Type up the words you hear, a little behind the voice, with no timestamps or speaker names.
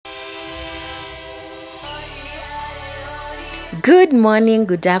Good morning,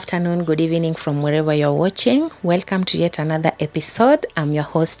 good afternoon, good evening from wherever you're watching. Welcome to yet another episode. I'm your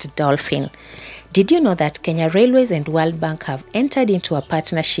host, Dolphin. Did you know that Kenya Railways and World Bank have entered into a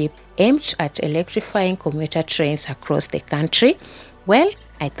partnership aimed at electrifying commuter trains across the country? Well,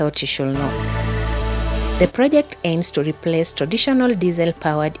 I thought you should know. The project aims to replace traditional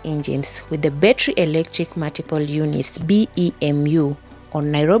diesel-powered engines with the battery electric multiple units BEMU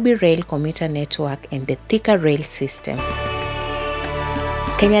on Nairobi Rail Commuter Network and the Thika Rail system.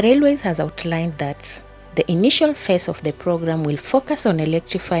 Kenya Railways has outlined that the initial phase of the program will focus on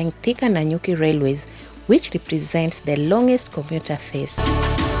electrifying Thika Nanyuki railways, which represents the longest commuter phase.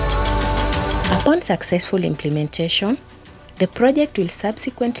 Upon successful implementation, the project will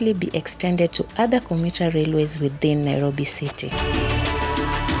subsequently be extended to other commuter railways within Nairobi City.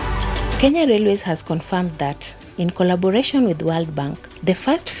 Kenya Railways has confirmed that, in collaboration with World Bank, the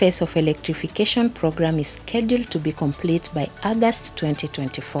first phase of electrification program is scheduled to be complete by August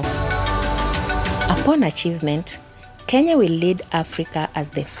 2024. Upon achievement, Kenya will lead Africa as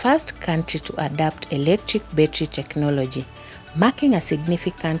the first country to adopt electric battery technology, marking a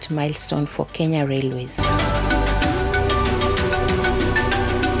significant milestone for Kenya Railways.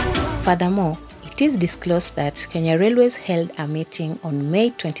 Furthermore, it is disclosed that Kenya Railways held a meeting on May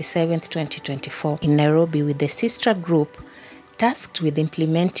 27, 2024 in Nairobi with the Sistra Group tasked with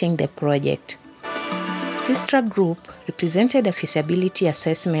implementing the project. Sistra Group represented a feasibility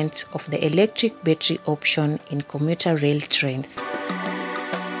assessment of the electric battery option in commuter rail trains.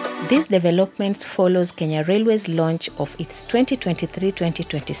 These developments follows Kenya Railways' launch of its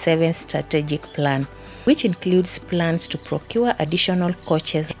 2023-2027 strategic plan, which includes plans to procure additional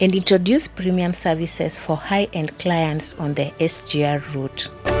coaches and introduce premium services for high-end clients on the SGR route.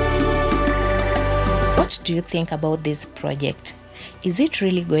 What do you think about this project? Is it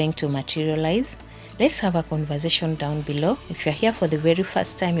really going to materialize? Let's have a conversation down below. If you're here for the very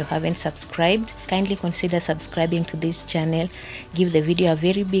first time, you haven't subscribed, kindly consider subscribing to this channel. Give the video a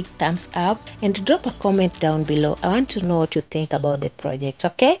very big thumbs up and drop a comment down below. I want to know what you think about the project,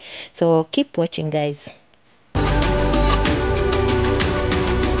 okay? So keep watching, guys.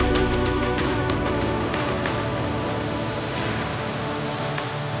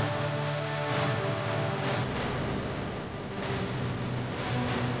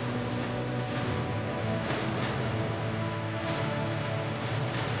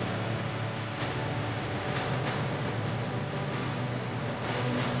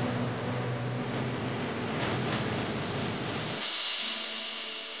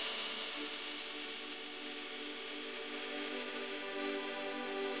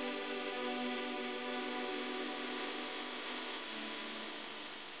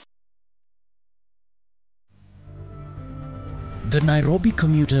 The Nairobi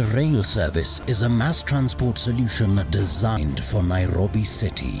Commuter Rail Service is a mass transport solution designed for Nairobi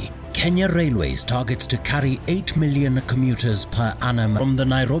City. Kenya Railways targets to carry 8 million commuters per annum from the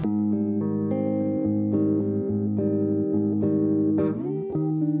Nairobi